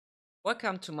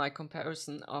Welcome to my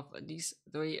comparison of these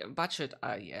three budget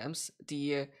IEMs,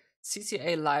 the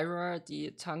CCA Lyra,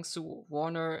 the Tangzu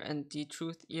Waner, and the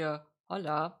Truthear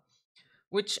Hola,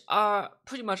 which are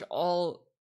pretty much all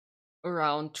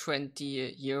around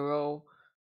 20 euro,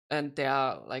 and they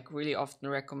are like really often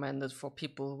recommended for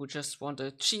people who just want a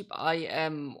cheap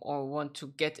IEM or want to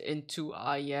get into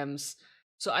IEMs.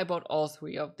 So I bought all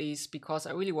three of these because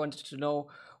I really wanted to know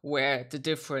where the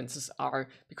differences are,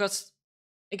 because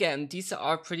again, these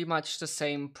are pretty much the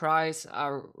same price,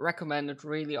 are recommended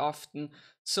really often,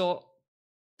 so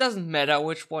doesn't matter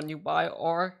which one you buy,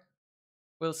 or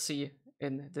we'll see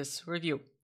in this review.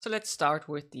 So let's start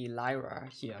with the Lyra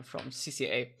here from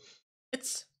CCA.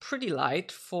 It's pretty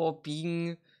light for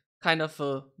being kind of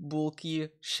a bulky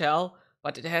shell,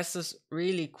 but it has this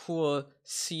really cool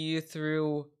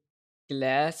see-through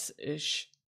glass-ish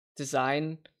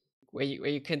design where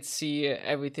you can see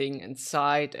everything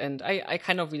inside, and I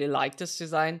kind of really like this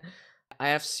design. I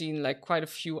have seen like quite a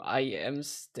few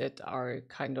IEMs that are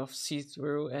kind of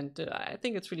see-through, and I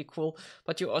think it's really cool.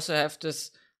 But you also have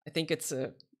this, I think it's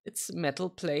a metal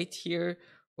plate here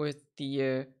with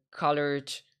the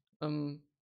colored um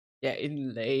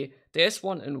inlay. There's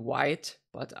one in white,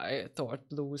 but I thought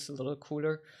blue was a little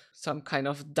cooler. Some kind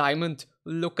of diamond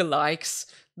lookalikes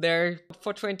there.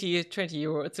 For 20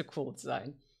 euro, it's a cool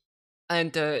design.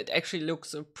 And it actually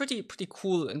looks pretty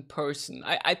cool in person.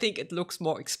 I think it looks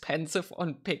more expensive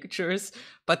on pictures,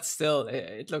 but still,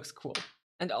 it looks cool.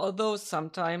 And although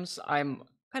sometimes I'm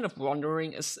kind of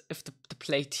wondering if the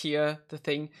plate here, the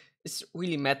thing, is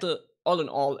really metal, all in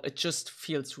all, it just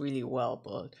feels really well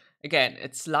built. Again,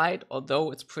 it's light,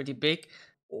 although it's pretty big.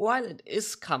 While it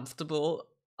is comfortable,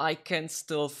 I can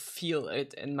still feel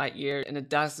it in my ear, and it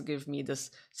does give me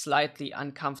this slightly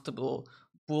uncomfortable,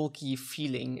 bulky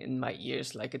feeling in my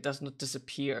ears, like it does not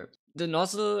disappear. The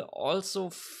nozzle also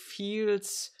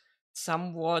feels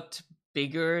somewhat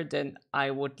bigger than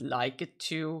I would like it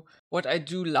to. What I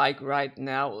do like right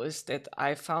now is that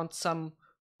I found some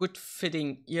good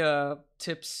fitting ear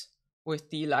tips with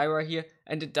the Lyra here,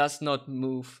 and it does not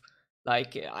move.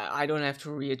 Like I don't have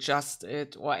to readjust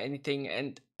it or anything,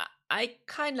 and I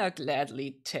kind of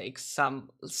gladly take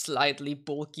some slightly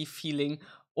bulky feeling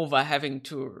over having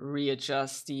to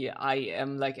readjust the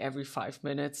IEM like every 5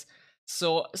 minutes.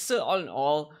 So still all in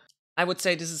all, I would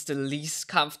say this is the least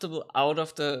comfortable out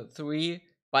of the three,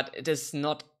 but it is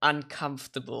not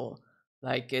uncomfortable.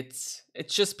 Like it's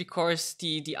just because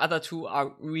the other two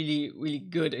are really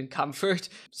good in comfort.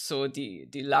 So the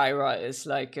Lyra is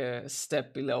like a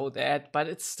step below that, but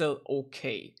it's still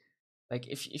okay. Like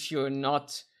if you're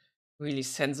not really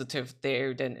sensitive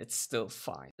there, then it's still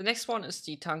fine. The next one is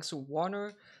the Tangzu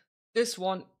Waner. This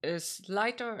one is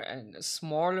lighter and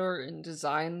smaller in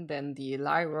design than the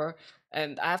Lyra,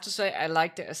 and I have to say I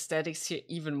like the aesthetics here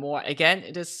even more. Again,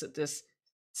 it is this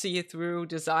see-through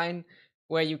design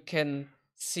where you can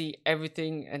see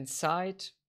everything inside.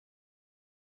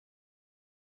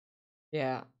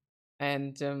 Yeah,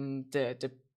 and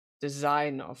the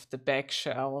design of the back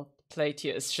shell plate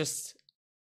here is just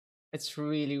it's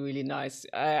really nice.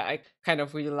 I kind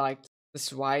of really like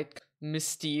this white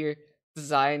misty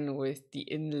design with the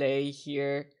inlay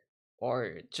here,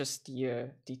 or just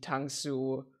the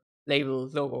Tangsu label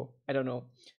logo. I don't know.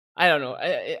 I don't know.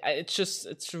 It's just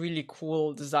it's really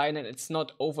cool design, and it's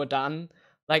not overdone.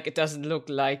 Like it doesn't look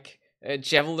like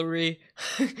jewelry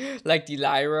like the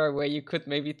Lyra, where you could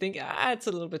maybe think it's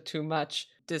a little bit too much.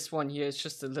 This one here is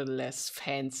just a little less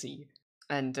fancy,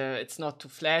 and it's not too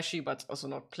flashy, but it's also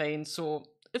not plain. So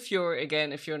if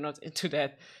you're not into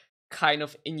that kind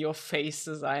of in your face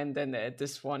design, then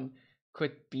this one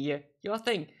could be your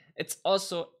thing. It's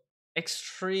also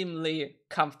extremely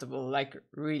comfortable. Like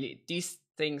really, these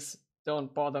things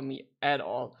don't bother me at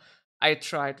all. I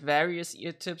tried various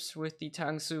ear tips with the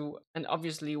Tangsu, and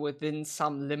obviously within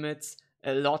some limits,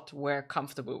 a lot were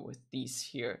comfortable with these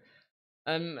here.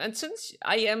 And since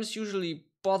IEMs usually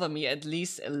bother me at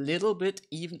least a little bit,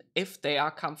 even if they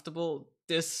are comfortable,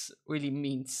 this really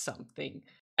means something.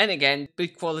 And again,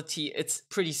 build quality, it's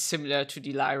pretty similar to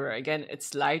the Lyra. Again,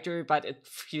 it's lighter, but it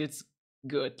feels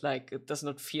good. Like, it does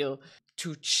not feel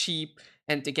too cheap.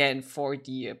 And again, for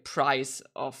the price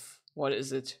of, what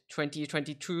is it, 20,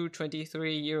 22,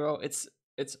 23 euro, it's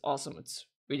awesome. It's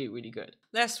really good.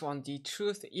 Last one, the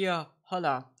Truthear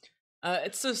Hola.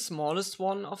 It's the smallest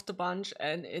one of the bunch,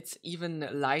 and it's even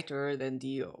lighter than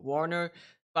the Warner,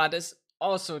 but it's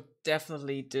also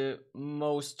definitely the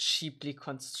most cheaply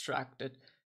constructed.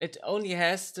 It only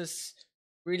has this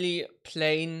really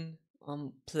plain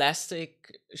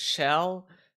plastic shell,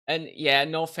 and yeah,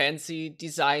 no fancy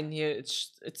design here.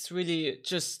 It's really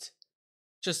just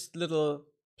just little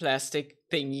plastic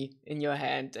thingy in your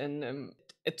hand, and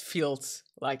it feels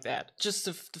like that. Just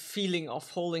the feeling of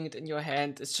holding it in your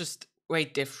hand is just way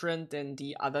different than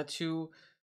the other two.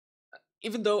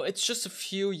 Even though it's just a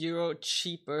few euro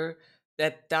cheaper,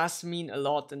 that does mean a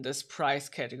lot in this price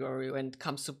category when it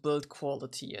comes to build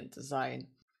quality and design.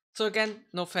 So again,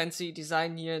 no fancy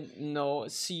design here, no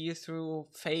see-through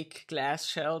fake glass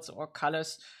shells or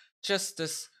colors, just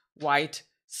this white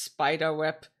spider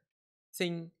web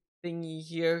thing thingy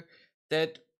here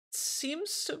that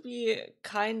seems to be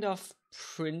kind of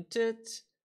printed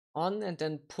on and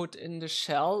then put in the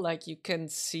shell. Like you can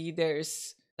see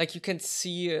there's like you can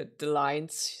see the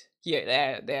lines here,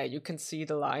 there you can see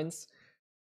the lines.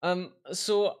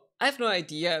 So I have no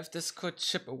idea if this could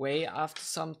chip away after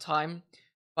some time,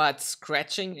 but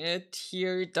scratching it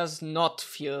here does not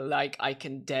feel like I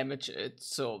can damage it,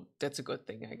 so that's a good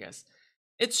thing, I guess.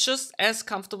 It's just as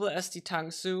comfortable as the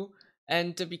Tangzu,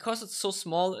 and because it's so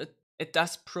small, it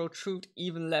does protrude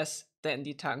even less than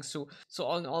the Tangzu. So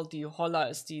all in all, the Holla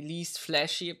is the least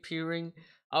flashy appearing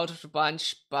out of the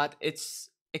bunch, but it's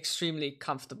extremely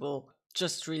comfortable.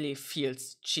 Just really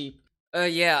feels cheap.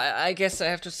 Yeah, I guess I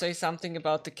have to say something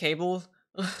about the cable.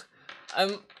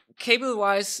 um, Cable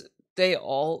wise, they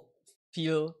all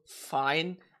feel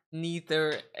fine,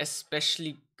 neither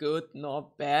especially good nor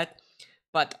bad.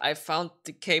 But I found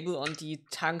the cable on the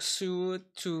Tangsu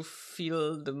to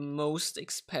feel the most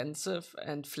expensive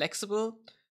and flexible,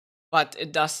 but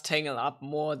it does tangle up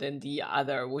more than the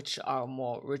other, which are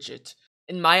more rigid.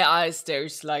 In my eyes,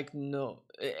 there's like no,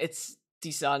 it's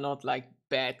these are not like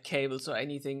bad cables or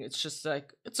anything. It's just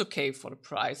like it's okay for the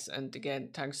price. And again,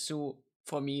 Tangsu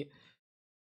for me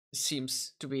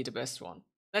seems to be the best one.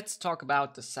 Let's talk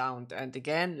about the sound, and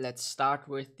again, let's start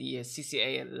with the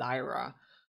CCA Lyra.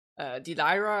 The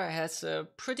Lyra has a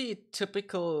pretty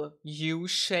typical U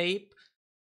shape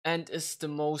and is the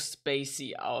most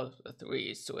bassy out of the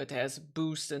three. So it has a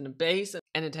boost in the bass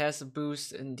and it has a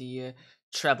boost in the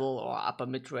treble or upper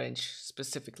mid range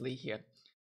specifically here.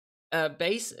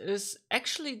 Bass is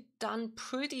actually done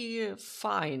pretty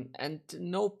fine, and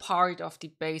no part of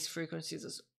the bass frequencies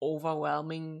is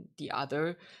overwhelming the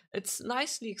other. It's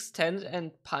nicely extended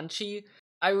and punchy.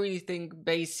 I really think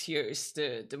bass here is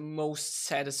the most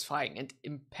satisfying and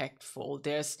impactful.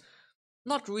 There's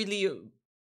not really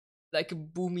like a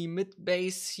boomy mid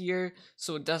bass here,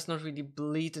 so it does not really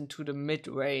bleed into the mid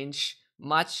range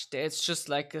much. There's just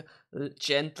like a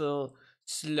gentle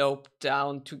slope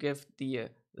down to give the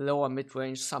lower mid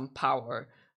range some power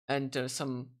and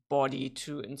some body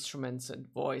to instruments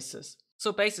and voices.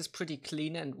 So bass is pretty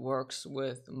clean and works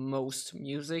with most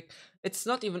music. It's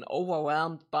not even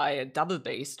overwhelmed by double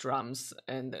bass drums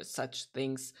and such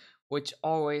things, which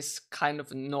always kind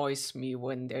of annoys me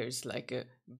when there's like a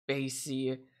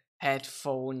bassy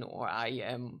headphone or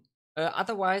IEM.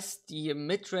 Otherwise, the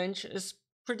mid range is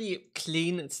pretty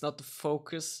clean. It's not the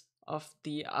focus of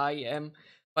the IEM,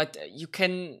 but you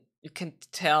can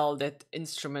tell that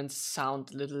instruments sound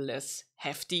a little less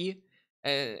hefty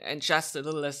and just a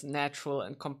little less natural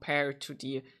and compared to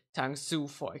the Tangsu,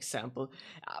 for example.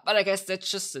 But I guess that's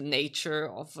just the nature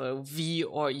of a V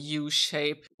or U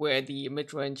shape, where the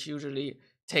mid range usually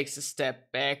takes a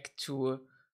step back to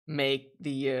make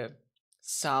the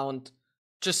sound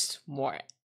just more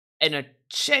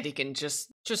energetic and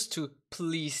just to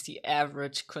please the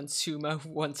average consumer who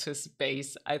wants his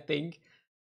bass, I think.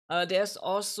 There's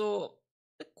also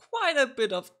quite a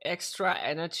bit of extra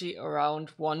energy around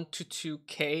 1 to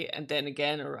 2k, and then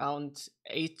again around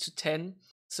 8 to 10.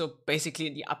 So basically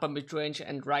in the upper mid range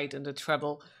and right in the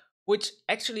treble, which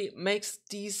actually makes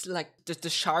these like the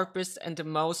sharpest and the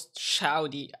most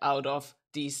shouty out of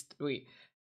these three.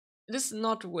 It is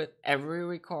not with every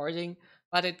recording,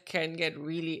 but it can get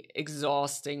really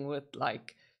exhausting with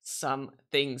like some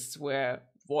things where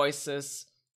voices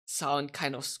sound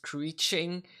kind of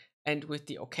screeching and with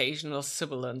the occasional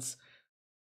sibilance.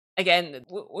 Again,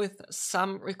 with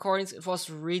some recordings, it was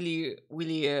really,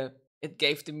 it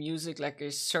gave the music like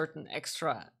a certain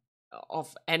extra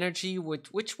of energy,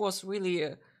 which was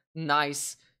really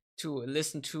nice to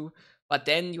listen to. But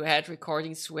then you had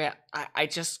recordings where I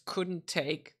just couldn't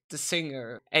take the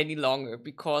singer any longer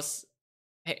because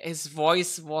his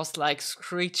voice was like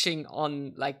screeching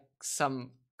on like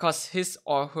some, because his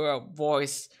or her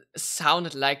voice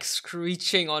sounded like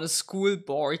screeching on a school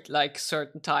board like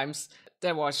certain times.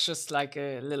 That was just like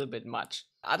a little bit much.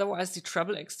 Otherwise, the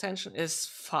treble extension is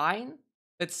fine.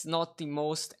 It's not the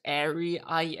most airy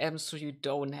IEM, so you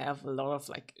don't have a lot of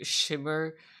like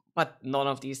shimmer, but none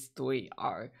of these three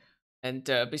are. And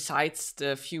besides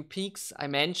the few peaks I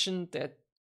mentioned, that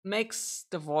makes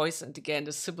the voice and again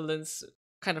the sibilance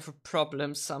kind of a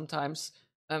problem sometimes.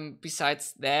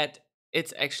 Besides that,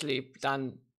 it's actually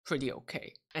done pretty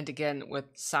okay. And again, with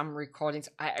some recordings,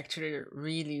 I actually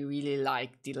really, really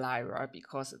like the Lyra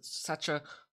because it's such a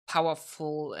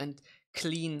powerful and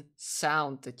clean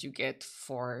sound that you get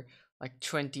for like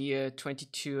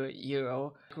 22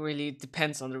 euro. It really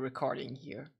depends on the recording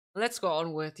here. Let's go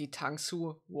on with the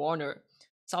Tangzu Waner.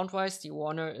 Sound-wise, the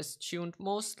Warner is tuned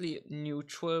mostly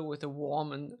neutral with a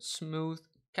warm and smooth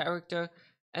character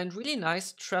and really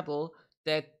nice treble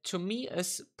that to me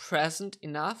is present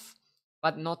enough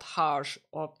but not harsh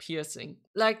or piercing.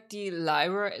 Like the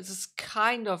Lyra, it is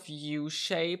kind of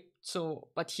U-shaped, so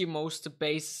but here most the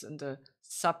bass and the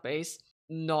sub bass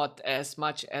not as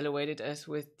much elevated as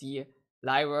with the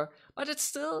Lyra, but it's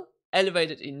still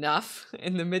elevated enough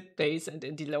in the mid bass and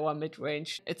in the lower mid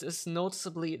range. It is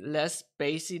noticeably less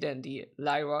bassy than the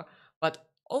Lyra, but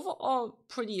overall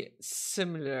pretty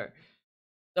similar.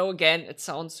 Though again, it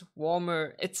sounds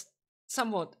warmer. It's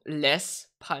somewhat less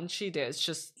punchy. There's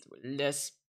just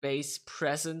less bass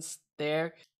presence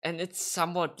there. And it's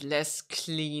somewhat less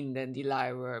clean than the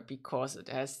Lyra because it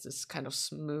has this kind of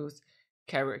smooth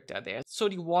character there. So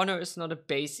the Warner is not a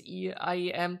bass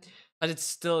IEM, but it's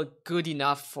still good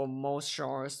enough for most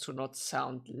genres to not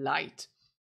sound light.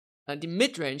 And the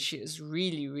mid-range here is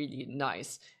really, really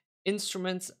nice.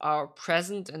 Instruments are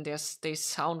present and they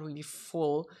sound really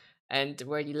full, and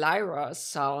where the Lyra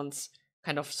sounds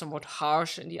kind of somewhat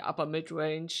harsh in the upper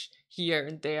mid-range here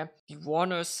and there, the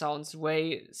Warner sounds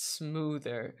way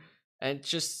smoother and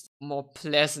just more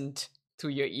pleasant to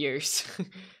your ears.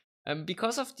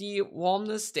 Because of the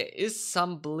warmness, there is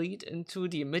some bleed into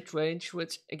the mid-range,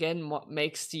 which again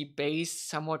makes the bass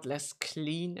somewhat less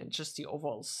clean and just the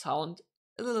overall sound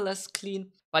a little less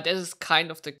clean. But that is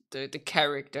kind of the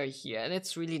character here, and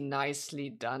it's really nicely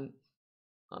done.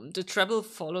 The treble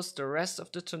follows the rest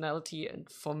of the tonality, and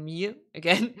for me,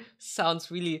 again,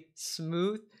 sounds really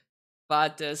smooth,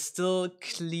 but still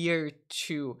clear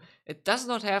too. It does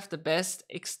not have the best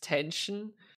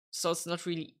extension, so it's not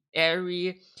really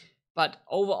airy, but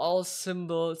overall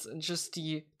cymbals and just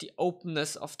the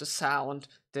openness of the sound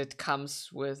that comes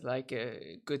with like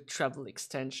a good treble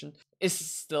extension is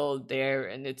still there,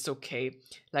 and it's okay.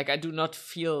 Like, I do not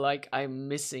feel like I'm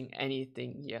missing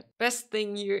anything here. Best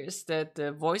thing here is that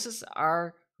the voices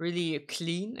are really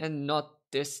clean and not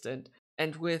distant,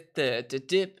 and with the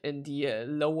dip in the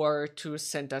lower to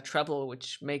center treble,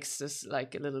 which makes this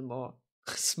like a little more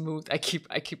smooth. I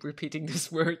keep repeating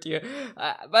this word here,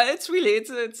 but it's really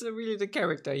it's really the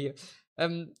character here.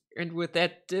 And with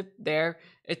that dip there,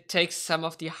 it takes some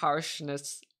of the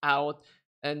harshness out,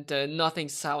 and nothing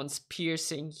sounds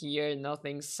piercing here.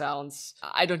 Nothing sounds.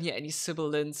 I don't hear any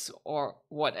sibilance or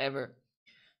whatever.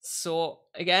 So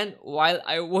again, while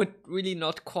I would really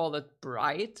not call it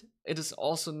bright, it is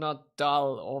also not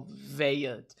dull or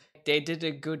veiled. They did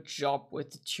a good job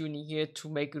with the tuning here to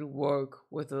make it work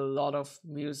with a lot of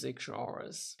music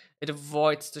genres. It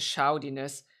avoids the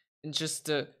shoutiness and just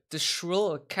the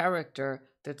shrill character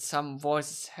that some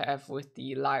voices have with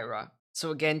the Lyra.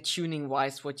 So again, tuning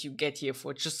wise, what you get here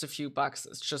for just a few bucks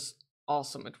is just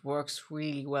awesome. It works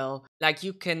really well. Like,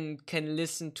 you can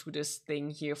listen to this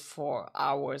thing here for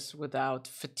hours without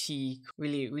fatigue.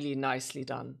 Really, really nicely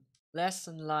done. Last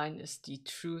in line is the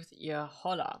Truthear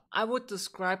Hola. I would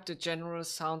describe the general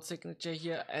sound signature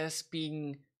here as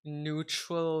being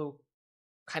neutral,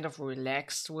 kind of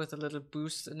relaxed with a little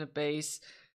boost in the bass,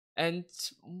 and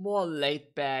more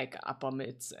laid back upper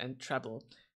mids and treble.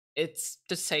 It's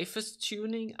the safest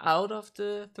tuning out of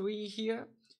the three here.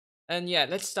 And yeah,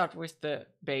 let's start with the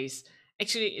bass.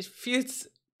 Actually, it feels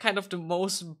kind of the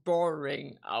most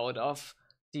boring out of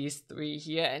these three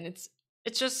here, and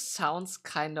it just sounds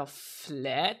kind of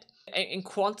flat. In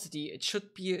quantity, it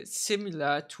should be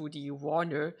similar to the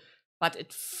Warner, but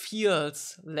it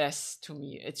feels less to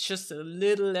me. It's just a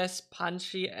little less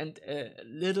punchy and a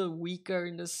little weaker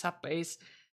in the sub bass.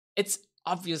 It's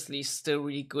obviously still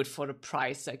really good for the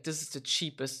price. Like, this is the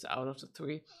cheapest out of the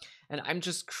three. And I'm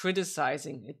just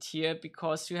criticizing it here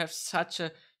because you have such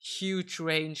a huge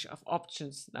range of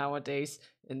options nowadays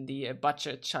in the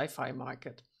budget sci-fi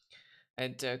market.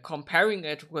 And comparing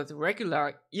it with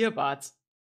regular earbuds,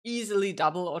 easily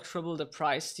double or triple the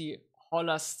price, the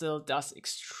Hola still does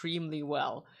extremely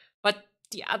well. But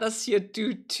the others here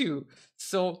do too.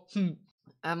 So,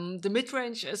 the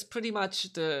mid-range is pretty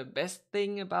much the best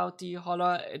thing about the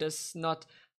Hola. It is not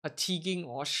fatiguing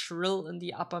or shrill in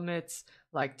the upper mids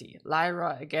like the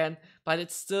Lyra again, but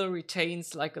it still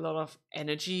retains like a lot of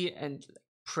energy and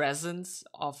presence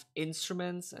of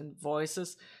instruments and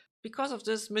voices. Because of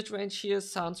this, mid-range here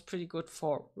sounds pretty good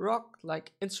for rock.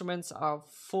 Like, instruments are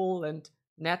full and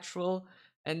natural,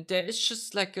 and there is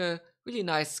just like a really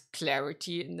nice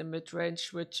clarity in the mid-range,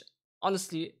 which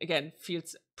honestly, again,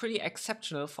 feels pretty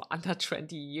exceptional for under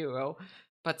 20 euro.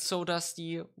 But so does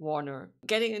the Warner.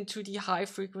 Getting into the high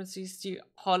frequencies, the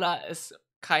Hola is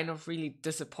kind of really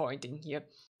disappointing here.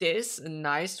 There is a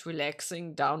nice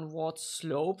relaxing downward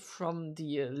slope from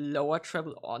the lower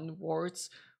treble onwards,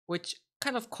 which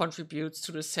kind of contributes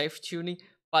to the safe tuning,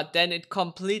 but then it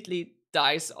completely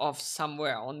dies off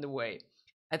somewhere on the way.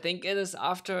 I think it is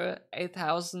after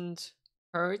 8000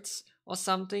 hertz or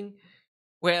something,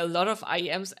 where a lot of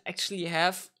IEMs actually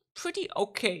have pretty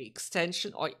okay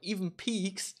extension or even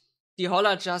peaks. The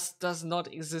Holla just does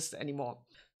not exist anymore.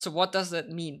 So what does that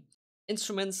mean?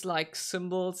 Instruments like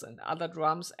cymbals and other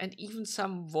drums and even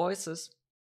some voices,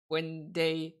 when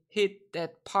they hit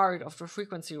that part of the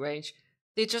frequency range,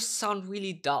 they just sound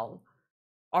really dull.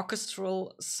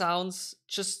 Orchestral sounds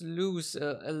just lose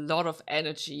a lot of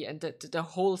energy, and the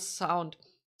whole sound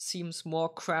seems more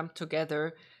cramped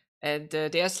together, and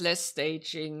there's less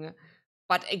staging.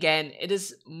 But again, it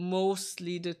is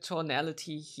mostly the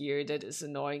tonality here that is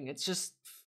annoying. It just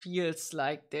feels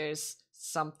like there's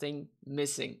something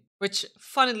missing, which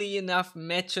funnily enough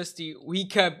matches the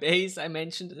weaker bass I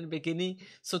mentioned in the beginning.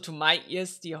 So to my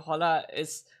ears, the Holla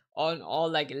is all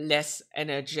like less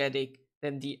energetic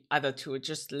than the other two,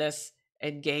 just less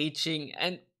engaging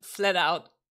and flat out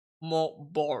more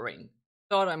boring.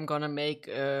 Thought I'm gonna make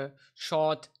a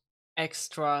short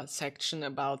extra section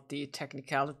about the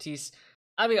technicalities.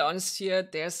 I'll be honest here,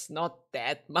 there's not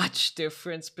that much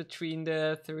difference between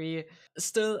the three.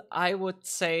 Still, I would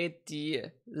say the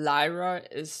Lyra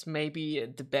is maybe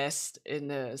the best in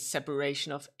the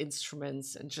separation of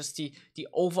instruments and just the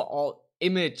overall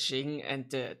imaging and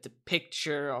the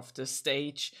picture of the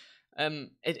stage.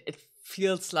 It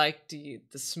feels like the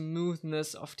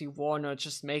smoothness of the Warner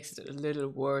just makes it a little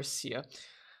worse here.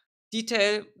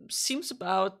 Detail seems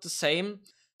about the same.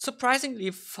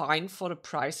 Surprisingly fine for the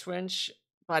price range,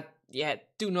 but yeah,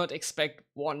 do not expect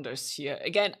wonders here.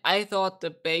 Again, I thought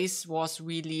the bass was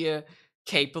really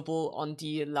capable on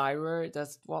the Lyra.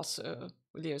 That was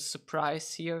really a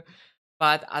surprise here.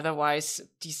 But otherwise,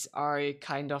 these are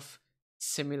kind of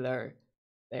similar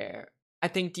there. I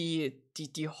think the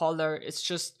Holler is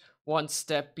just one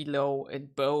step below in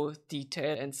both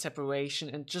detail and separation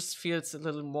and just feels a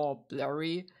little more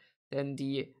blurry than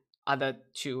the other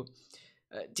two.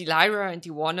 The Lyra and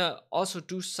the Warner also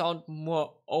do sound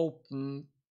more open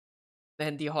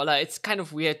than the Holla. It's kind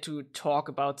of weird to talk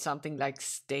about something like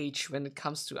stage when it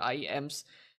comes to IEMs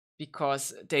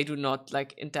because they do not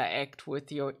like interact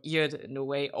with your ear in the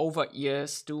way over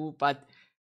ears do. But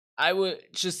I would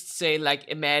just say like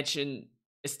imagine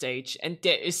a stage, and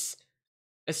there is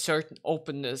a certain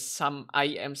openness some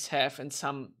IEMs have and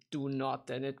some do not,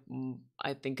 and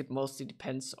I think it mostly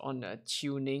depends on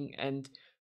tuning, and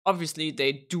obviously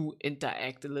they do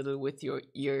interact a little with your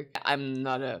ear. I'm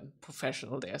not a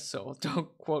professional there, so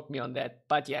don't quote me on that,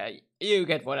 but yeah, you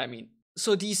get what I mean.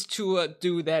 So these two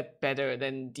do that better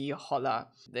than the Holla.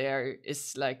 There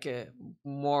is like a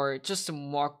more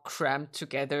cramped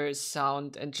together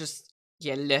sound and just,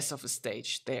 yeah, less of a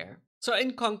stage there. So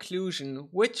in conclusion,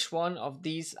 which one of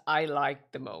these I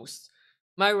like the most?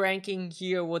 My ranking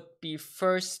here would be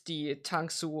first the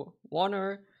Tangzu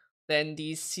Waner, then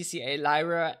the CCA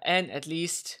Lyra, and at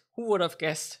least, who would have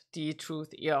guessed, the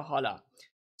Truthear Hola.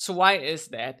 So why is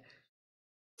that?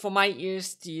 For my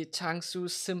ears, the Tangsu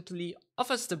simply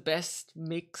offers the best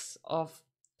mix of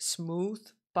smooth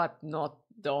but not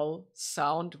dull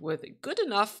sound with good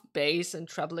enough bass and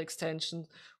treble extension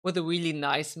with a really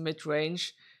nice mid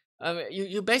range.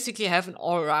 You basically have an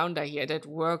all rounder here that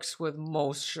works with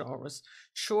most genres.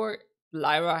 Sure,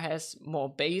 Lyra has more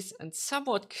bass and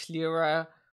somewhat clearer,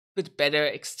 bit better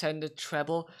extended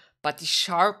treble, but the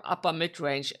sharp upper mid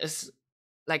range is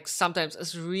like sometimes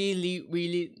is really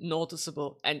really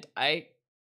noticeable, and I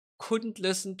couldn't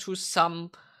listen to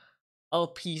some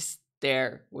LPs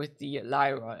there with the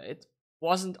Lyra. It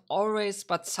wasn't always,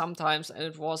 but sometimes, and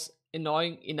it was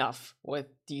annoying enough with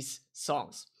these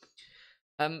songs.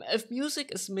 If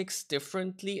music is mixed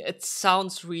differently, it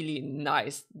sounds really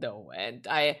nice though, and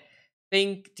I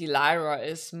think the Lyra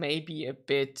is maybe a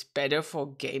bit better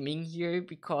for gaming here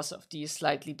because of the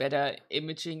slightly better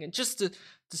imaging and just the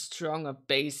stronger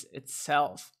bass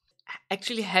itself.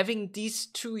 Actually, having these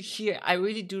two here, I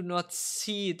really do not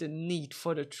see the need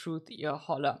for the Truthear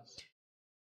Hola.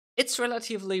 It's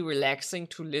relatively relaxing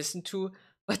to listen to,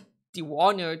 but the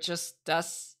Warner just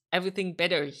does everything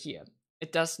better here.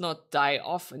 It does not die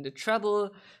off in the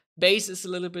treble, bass is a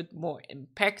little bit more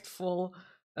impactful,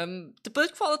 The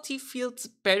build quality feels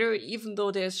better, even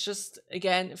though there's just,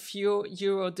 again, a few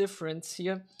euro difference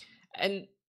here. And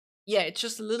yeah, it's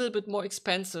just a little bit more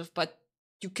expensive, but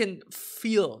you can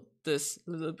feel this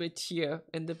a little bit here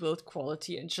in the build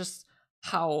quality and just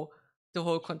how the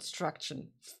whole construction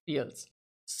feels.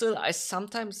 Still, I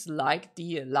sometimes like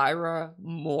the Lyra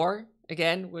more,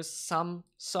 again, with some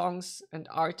songs and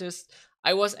artists.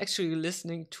 I was actually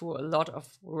listening to a lot of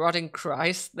Rotting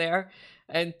Christ there,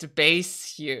 and the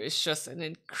bass here is just an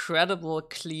incredible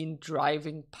clean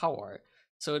driving power.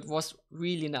 So it was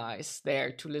really nice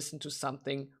there to listen to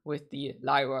something with the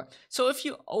Lyra. So if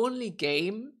you only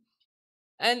game,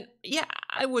 and yeah,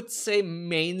 I would say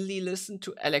mainly listen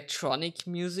to electronic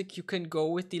music, you can go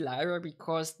with the Lyra,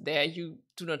 because there you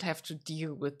do not have to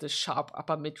deal with the sharp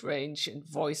upper mid range and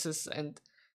voices and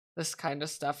this kind of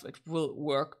stuff. It will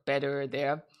work better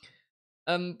there.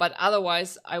 But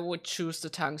otherwise, I would choose the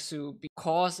Tangzu,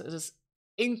 because it is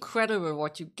incredible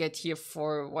what you get here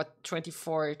for what,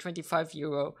 24, 25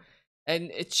 euro. And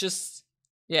it's just,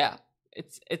 yeah,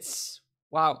 it's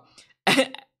wow.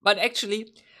 But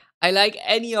actually, I like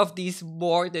any of these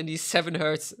more than the 7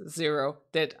 Hertz Zero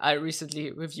that I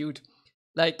recently reviewed.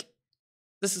 Like,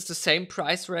 this is the same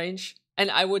price range, and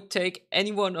I would take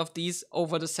any one of these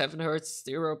over the 7 Hertz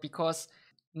Zero, because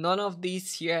none of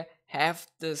these here have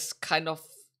this kind of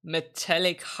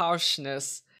metallic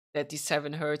harshness that the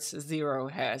 7 Hertz Zero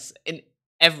has. In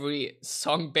every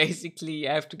song, basically, you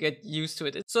have to get used to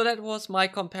it. So that was my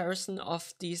comparison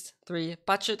of these three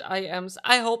budget IEMs.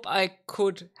 I hope I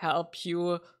could help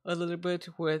you a little bit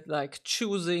with like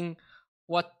choosing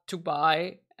what to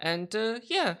buy, and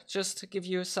yeah, just to give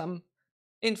you some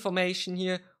information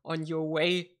here on your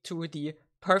way to the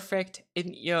perfect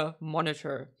in-ear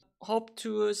monitor. Hope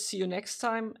to see you next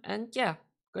time, and yeah,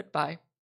 goodbye.